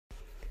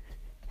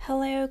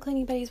Hello,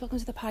 cleaning buddies. Welcome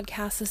to the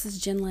podcast. This is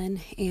Jen Lynn,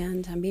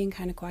 and I'm being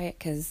kind of quiet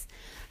because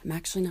I'm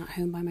actually not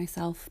home by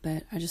myself,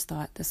 but I just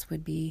thought this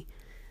would be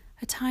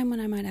a time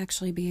when I might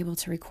actually be able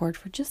to record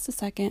for just a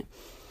second.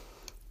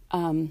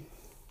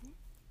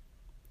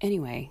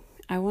 Anyway,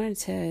 I wanted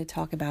to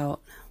talk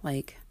about,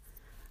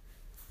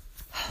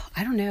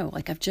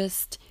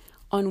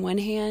 on one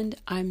hand,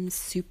 I'm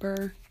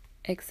super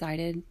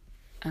excited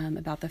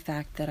about the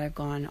fact that I've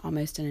gone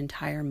almost an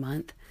entire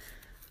month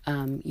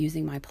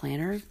using my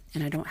planner,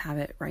 and I don't have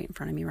it right in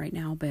front of me right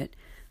now, but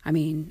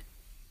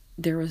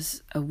there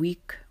was a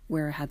week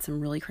where I had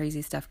some really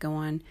crazy stuff go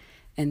on,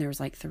 and there was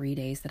 3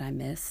 days that I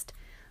missed,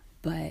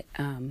 but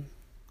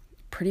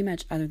pretty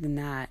much other than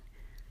that,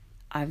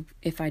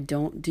 if I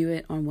don't do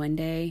it on one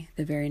day,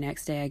 the very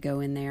next day I go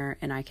in there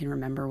and I can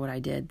remember what I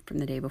did from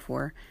the day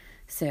before.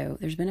 So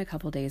there's been a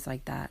couple days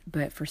like that,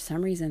 but for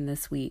some reason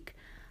this week,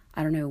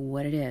 I don't know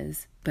what it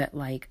is, but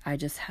I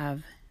just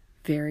have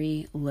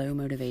very low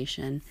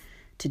motivation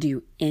to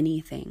do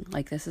anything.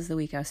 This is the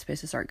week I was supposed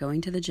to start going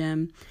to the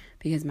gym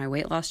because my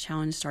weight loss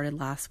challenge started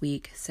last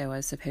week. So I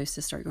was supposed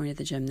to start going to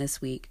the gym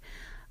this week.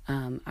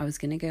 I was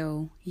going to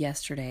go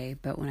yesterday,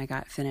 but when I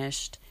got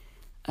finished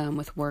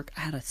with work,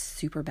 I had a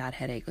super bad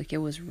headache. It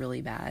was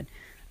really bad.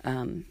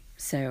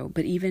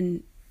 But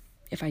even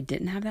if I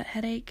didn't have that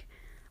headache,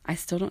 I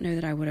still don't know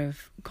that I would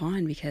have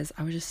gone because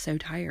I was just so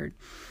tired.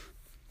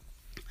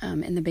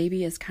 And the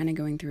baby is kind of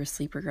going through a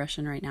sleep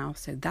regression right now,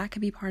 so that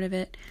could be part of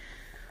it.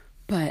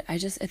 But I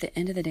just, at the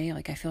end of the day,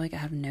 I feel like I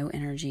have no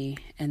energy.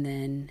 And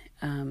then,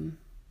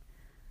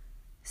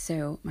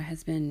 so my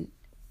husband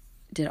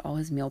did all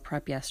his meal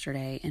prep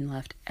yesterday and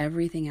left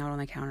everything out on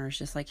the counters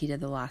just like he did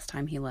the last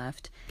time he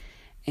left.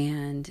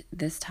 And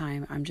this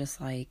time I'm just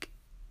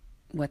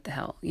what the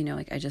hell?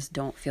 I just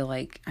don't feel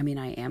I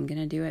am going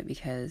to do it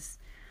because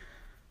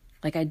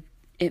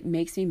it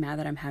makes me mad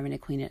that I'm having to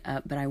clean it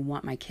up, but I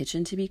want my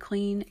kitchen to be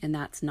clean, and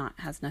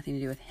has nothing to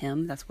do with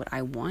him. That's what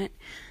I want.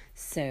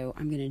 So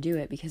I'm going to do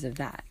it because of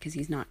that, because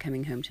he's not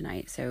coming home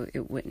tonight. So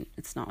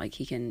it's not like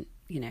he can,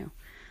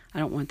 I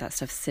don't want that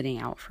stuff sitting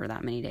out for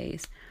that many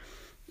days.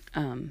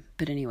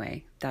 But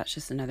anyway, that's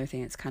just another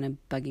thing that's kind of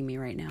bugging me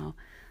right now.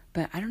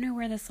 But I don't know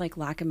where this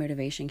lack of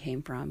motivation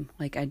came from.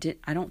 I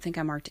don't think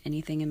I marked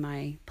anything in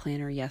my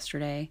planner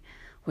yesterday,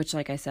 which,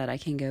 like I said, I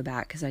can go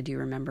back because I do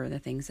remember the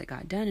things that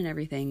got done and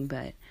everything,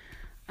 but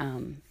I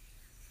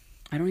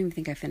don't even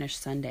think I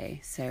finished Sunday.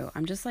 So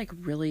I'm just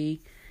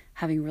really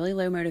having really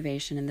low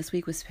motivation. And this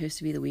week was supposed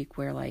to be the week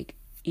where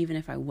even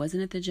if I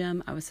wasn't at the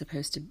gym, I was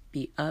supposed to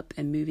be up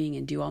and moving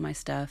and do all my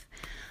stuff.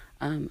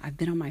 I've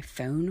been on my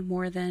phone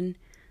more than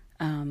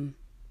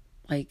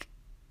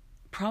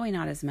probably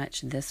not as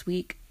much this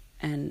week.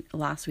 And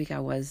last week I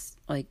was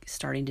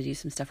starting to do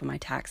some stuff with my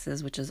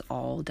taxes, which is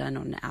all done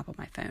on an app on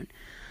my phone.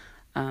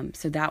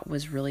 So that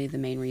was really the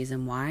main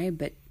reason why,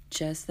 but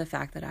just the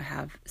fact that I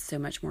have so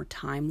much more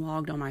time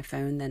logged on my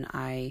phone than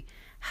I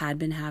had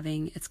been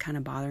having, it's kind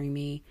of bothering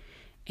me.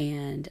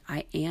 And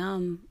I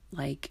am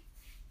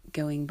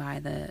going by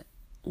the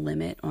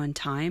limit on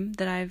time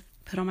that I've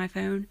put on my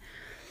phone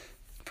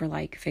for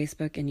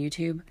Facebook and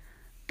YouTube.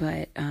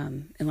 But,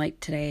 and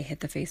today I hit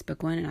the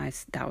Facebook one and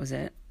that was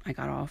it. I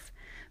got off.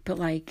 But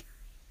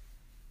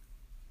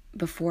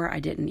before I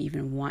didn't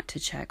even want to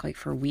check.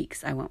 For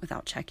weeks I went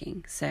without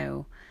checking.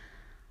 So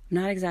I'm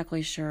not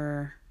exactly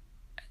sure,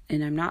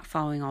 and I'm not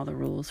following all the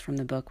rules from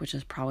the book, which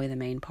is probably the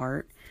main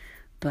part.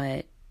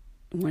 But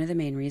one of the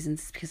main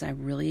reasons is because I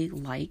really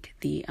like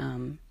the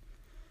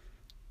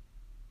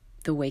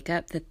wake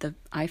up that the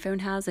iPhone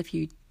has if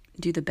you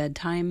do the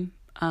bedtime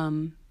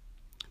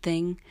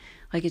thing.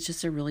 It's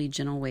just a really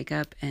gentle wake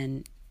up,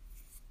 and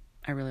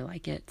I really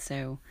like it.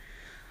 So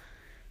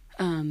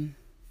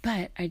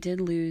but I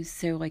did lose,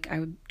 so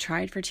I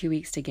tried for 2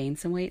 weeks to gain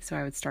some weight so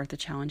I would start the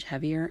challenge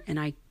heavier, and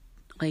I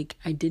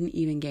didn't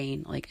even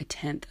gain a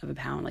 1/10 of a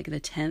pound. The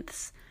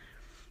tenths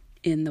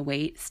in the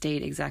weight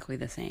stayed exactly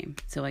the same.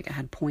 So I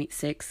had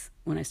 0.6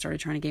 when I started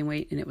trying to gain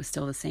weight, and it was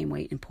still the same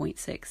weight in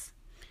 0.6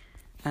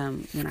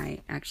 when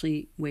I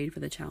actually weighed for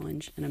the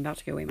challenge. And I'm about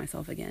to go weigh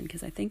myself again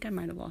because I think I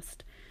might have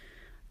lost.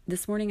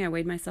 This morning I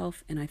weighed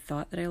myself and I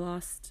thought that I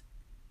lost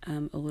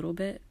a little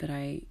bit, but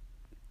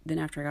then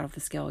after I got off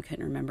the scale, I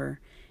couldn't remember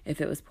if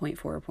it was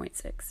 0.4 or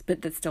 0.6.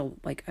 But that's still,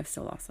 I've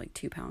still lost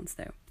 2 pounds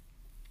though.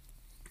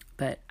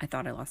 But I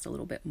thought I lost a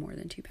little bit more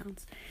than 2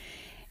 pounds.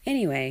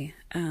 Anyway,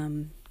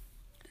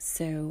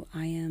 so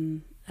I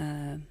am,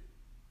 that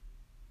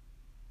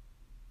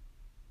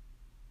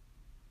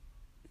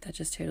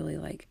just totally,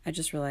 I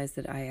just realized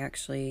that I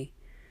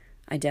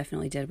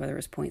definitely did, whether it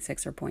was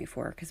 0.6 or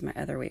 0.4, because my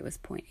other weight was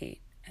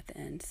 0.8 at the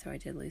end. So I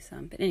did lose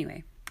some. But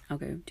anyway, I'll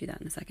go do that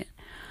in a second.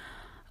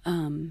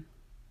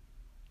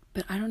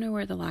 But I don't know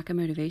where the lack of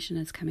motivation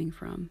is coming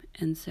from.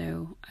 And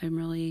so I'm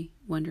really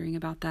wondering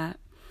about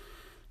that.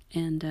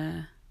 And,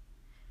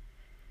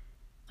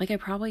 I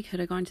probably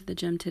could have gone to the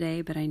gym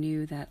today, but I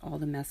knew that all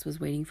the mess was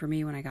waiting for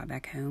me when I got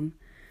back home.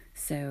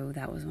 So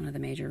that was one of the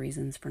major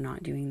reasons for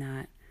not doing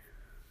that,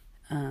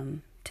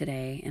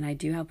 today. And I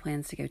do have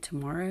plans to go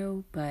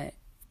tomorrow, but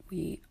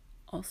we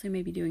also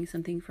may be doing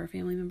something for a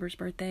family member's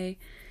birthday,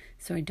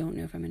 so I don't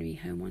know if I'm going to be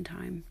home on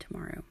time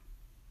tomorrow.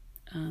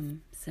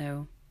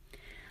 So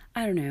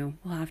I don't know.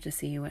 We'll have to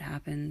see what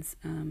happens.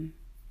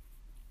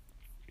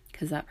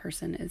 Because that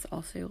person is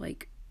also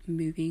like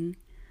moving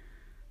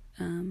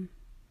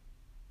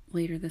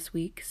later this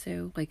week,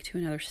 so like to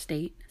another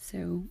state.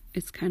 So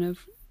it's kind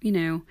of,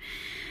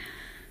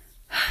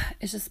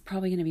 it's just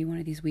probably going to be one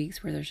of these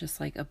weeks where there's just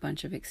like a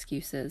bunch of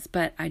excuses.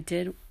 But I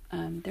did,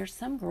 there's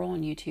some girl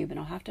on YouTube, and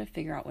I'll have to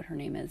figure out what her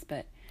name is,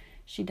 but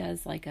she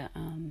does like a,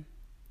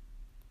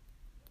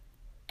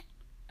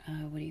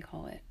 what do you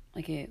call it?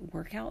 Like a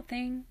workout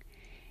thing.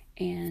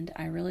 And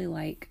I really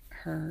like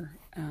her,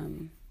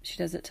 she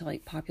does it to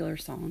like popular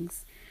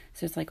songs.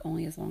 So it's like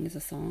only as long as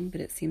a song,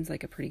 but it seems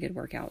like a pretty good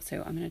workout.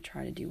 So I'm going to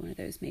try to do one of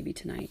those maybe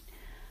tonight.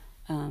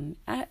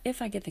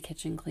 If I get the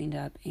kitchen cleaned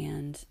up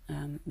and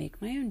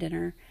make my own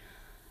dinner.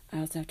 I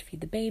also have to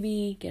feed the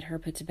baby, get her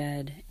put to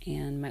bed,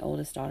 and my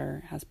oldest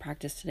daughter has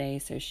practice today,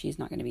 so she's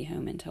not going to be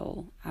home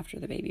until after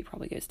the baby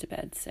probably goes to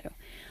bed. So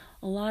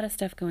a lot of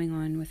stuff going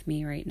on with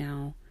me right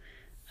now.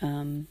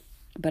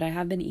 But I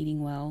have been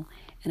eating well,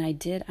 and I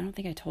don't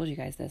think I told you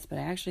guys this, but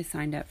I actually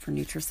signed up for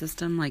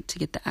Nutrisystem, like to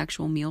get the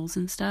actual meals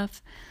and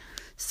stuff.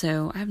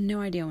 So I have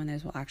no idea when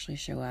those will actually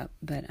show up,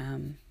 but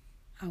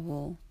I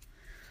will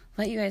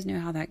let you guys know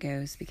how that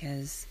goes,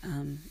 because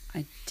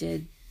I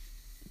did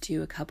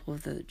do a couple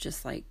of the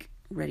just like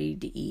ready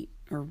to eat,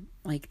 or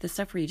like the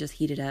stuff where you just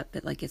heat it up,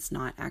 but like it's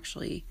not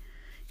actually,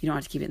 you don't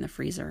have to keep it in the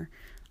freezer.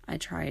 I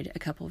tried a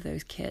couple of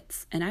those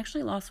kits and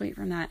actually lost weight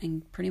from that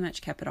and pretty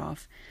much kept it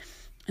off.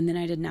 And then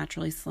I did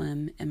Naturally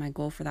Slim, and my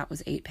goal for that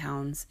was 8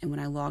 pounds. And when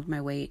I logged my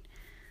weight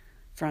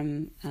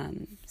from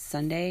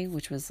Sunday,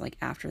 which was like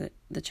after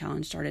the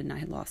challenge started and I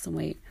had lost some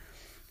weight,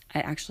 I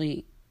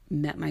actually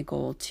met my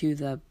goal to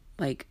the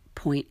like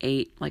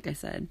 0.8, like I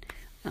said.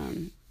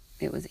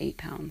 It was 8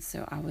 pounds.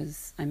 So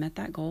I met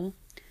that goal,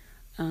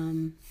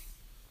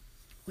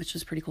 which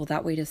was pretty cool.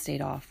 That weight has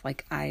stayed off.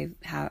 Like I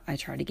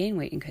tried to gain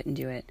weight and couldn't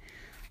do it.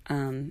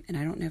 And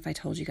I don't know if I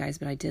told you guys,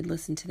 but I did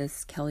listen to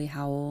this Kelly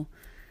Howell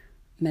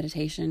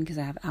meditation because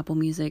I have Apple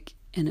Music,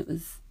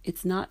 and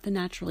it's not the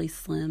Naturally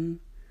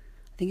Slim.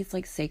 I think it's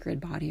like Sacred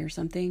Body or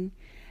something.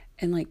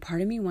 And like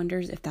part of me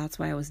wonders if that's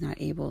why I was not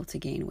able to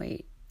gain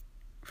weight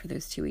for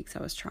those 2 weeks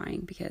I was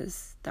trying,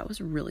 because that was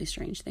a really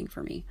strange thing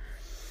for me.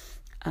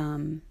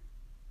 And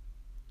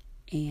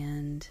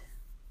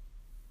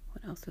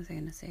what else was I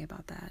going to say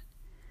about that?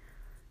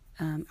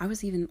 I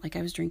was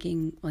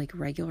drinking like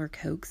regular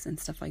Cokes and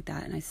stuff like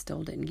that, and I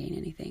still didn't gain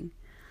anything.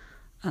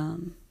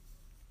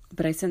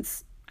 But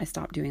since I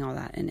stopped doing all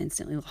that and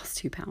instantly lost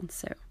 2 pounds.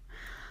 So,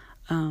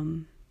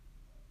 I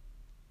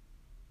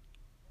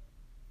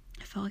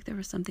felt like there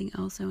was something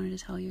else I wanted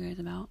to tell you guys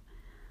about.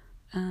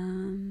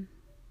 I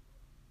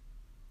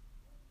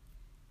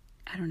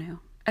don't know.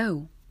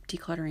 Oh,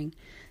 decluttering.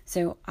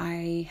 So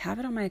I have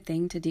it on my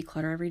thing to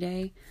declutter every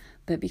day,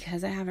 but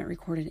because I haven't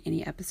recorded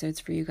any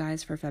episodes for you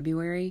guys for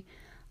February,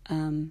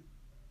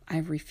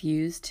 I've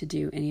refused to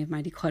do any of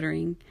my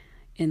decluttering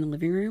in the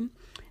living room.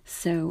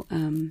 So,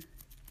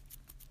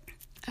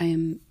 I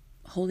am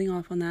holding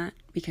off on that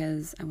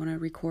because I want to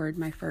record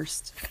my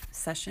first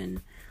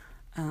session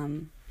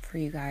for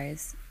you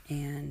guys,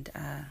 and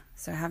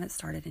so I haven't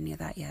started any of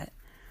that yet.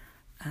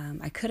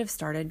 I could have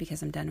started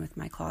because I'm done with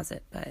my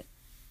closet, but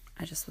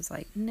I just was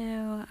like,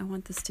 no, I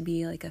want this to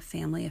be like a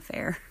family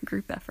affair,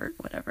 group effort,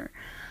 whatever.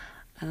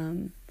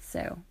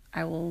 So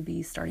I will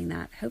be starting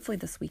that hopefully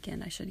this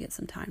weekend. I should get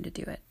some time to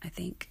do it. I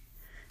think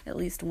at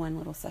least one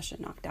little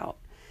session knocked out.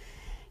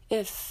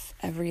 If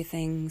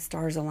everything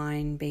stars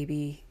align,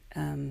 baby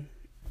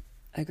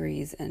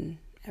agrees, and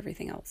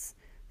everything else.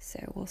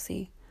 So we'll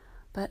see.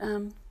 But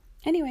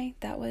anyway,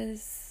 that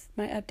was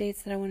my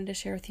updates that I wanted to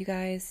share with you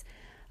guys.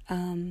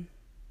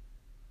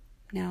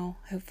 Now,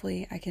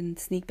 hopefully I can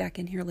sneak back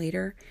in here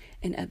later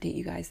and update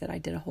you guys that I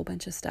did a whole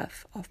bunch of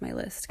stuff off my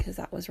list, because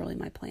that was really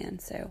my plan.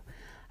 So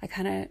I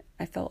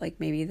felt like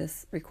maybe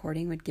this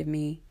recording would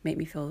make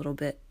me feel a little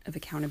bit of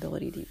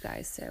accountability to you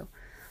guys. So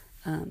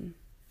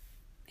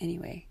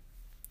anyway,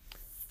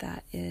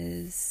 that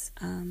is,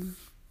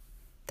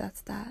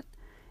 that's that.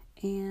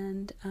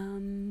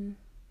 And,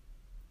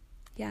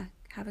 yeah,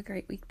 have a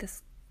great week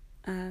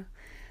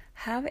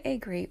have a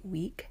great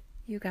week,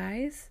 you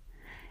guys.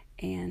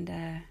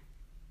 And,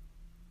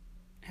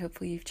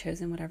 hopefully you've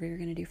chosen whatever you're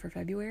going to do for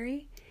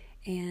February.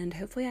 And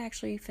hopefully I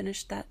actually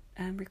finished that,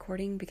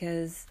 recording,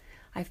 because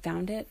I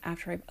found it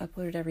after I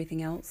uploaded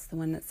everything else, the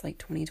one that's like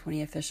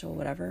 2020 official,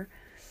 whatever.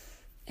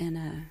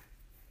 And,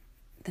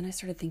 then I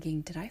started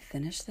thinking, did I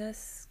finish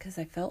this? Because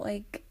I felt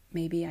like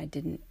maybe I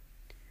didn't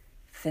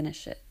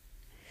finish it.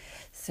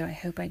 So I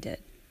hope I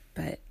did,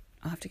 but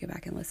I'll have to go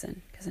back and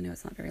listen because I know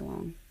it's not very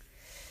long.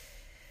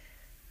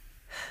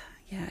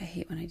 Yeah, I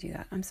hate when I do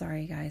that. I'm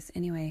sorry, guys.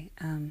 Anyway,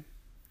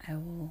 I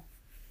will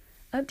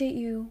update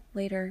you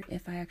later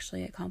if I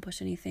actually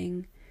accomplish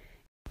anything.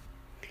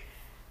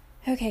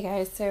 Okay,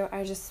 guys, so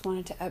I just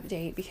wanted to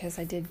update because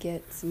I did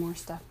get some more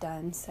stuff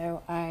done.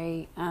 So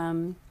I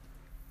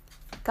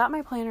got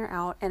my planner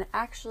out, and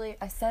actually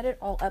I set it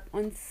all up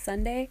on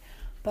Sunday,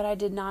 but I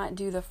did not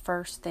do the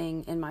first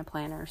thing in my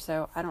planner,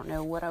 so I don't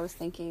know what I was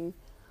thinking.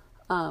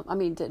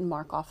 Didn't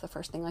mark off the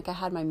first thing. Like, I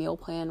had my meal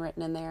plan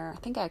written in there. I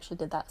think I actually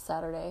did that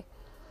Saturday.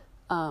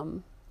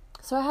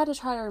 So I had to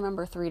try to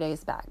remember 3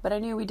 days back, but I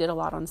knew we did a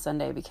lot on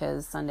Sunday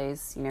because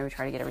Sundays, we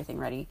try to get everything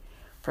ready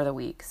for the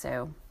week.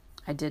 So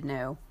I did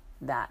know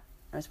that.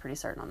 I was pretty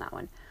certain on that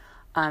one.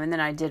 And then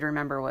I did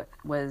remember what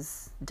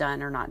was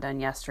done or not done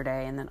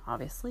yesterday. And then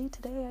obviously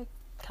today, I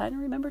kind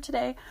of remember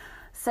today.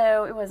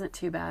 So it wasn't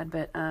too bad,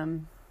 but,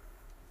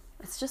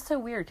 it's just so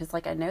weird because,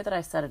 like, I know that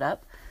I set it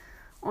up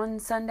on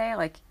Sunday,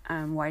 like,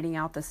 whiting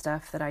out the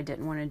stuff that I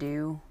didn't want to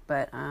do,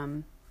 but,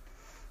 or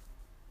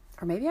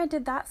maybe I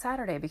did that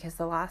Saturday because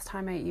the last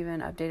time I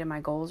even updated my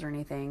goals or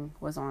anything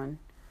was on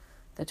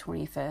the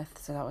 25th,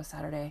 so that was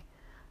Saturday.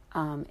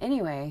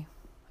 Anyway,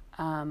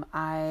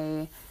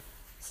 I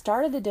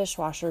started the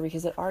dishwasher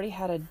because it already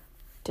had a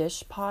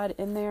dish pod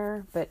in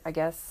there, but I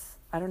guess,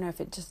 I don't know if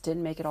it just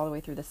didn't make it all the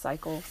way through the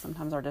cycle.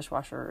 Sometimes our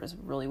dishwasher is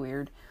really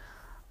weird,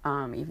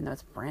 even though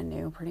it's brand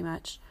new pretty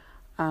much.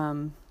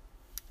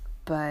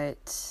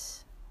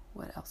 But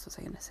what else was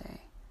I going to say?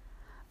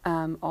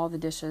 All the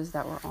dishes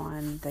that were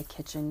on the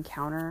kitchen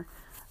counter,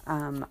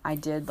 I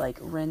did like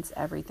rinse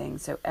everything.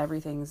 So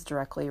everything's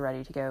directly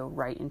ready to go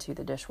right into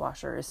the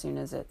dishwasher as soon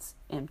as it's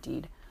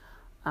emptied.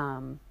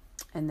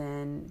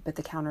 But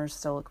the counters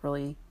still look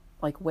really,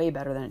 like, way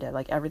better than it did.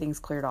 Like, everything's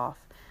cleared off.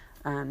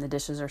 The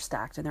dishes are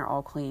stacked and they're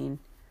all clean.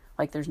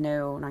 Like, I'm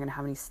not going to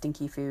have any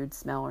stinky food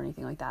smell or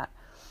anything like that.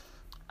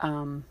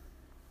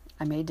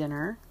 I made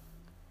dinner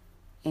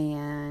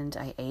and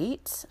I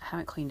ate. I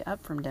haven't cleaned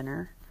up from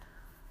dinner.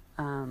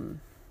 But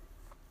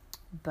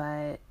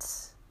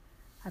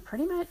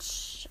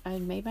I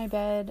made my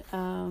bed,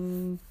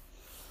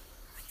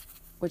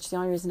 which the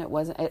only reason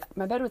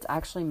my bed was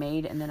actually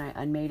made and then I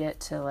unmade it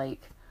to,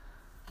 like,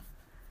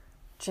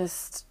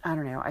 I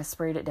don't know, I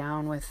sprayed it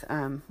down with,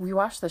 we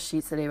washed the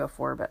sheets the day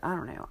before, but I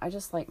don't know, I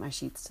just like my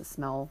sheets to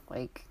smell,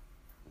 like,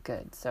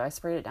 good, so I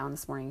sprayed it down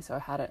this morning, so I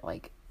had it,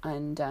 like,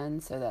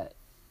 undone so that,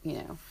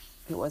 it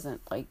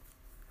wasn't, like,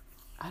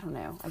 I don't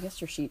know, I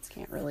guess your sheets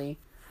can't really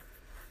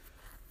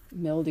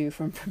mildew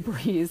from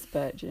Febreze,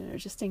 but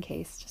just in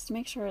case, just to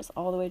make sure it's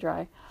all the way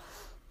dry.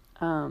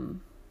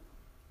 And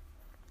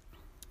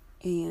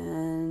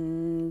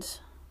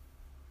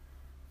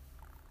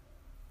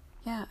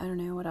yeah, I don't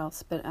know what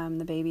else, but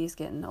the baby's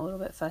getting a little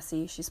bit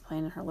fussy. She's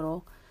playing in her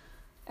little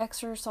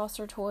Exer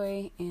saucer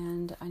toy,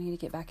 and I need to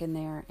get back in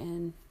there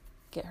and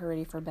get her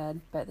ready for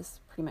bed, but this is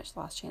pretty much the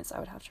last chance I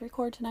would have to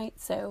record tonight,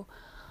 so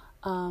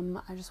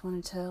I just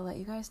wanted to let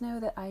you guys know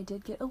that I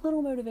did get a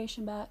little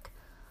motivation back.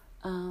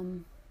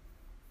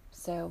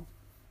 So,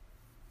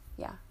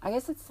 yeah, I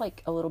guess it's,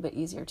 like, a little bit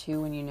easier,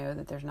 too, when you know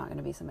that there's not going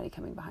to be somebody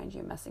coming behind you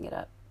and messing it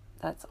up.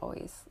 That's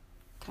always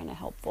kind of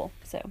helpful.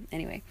 So,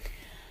 anyway,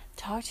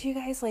 talk to you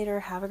guys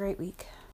later. Have a great week.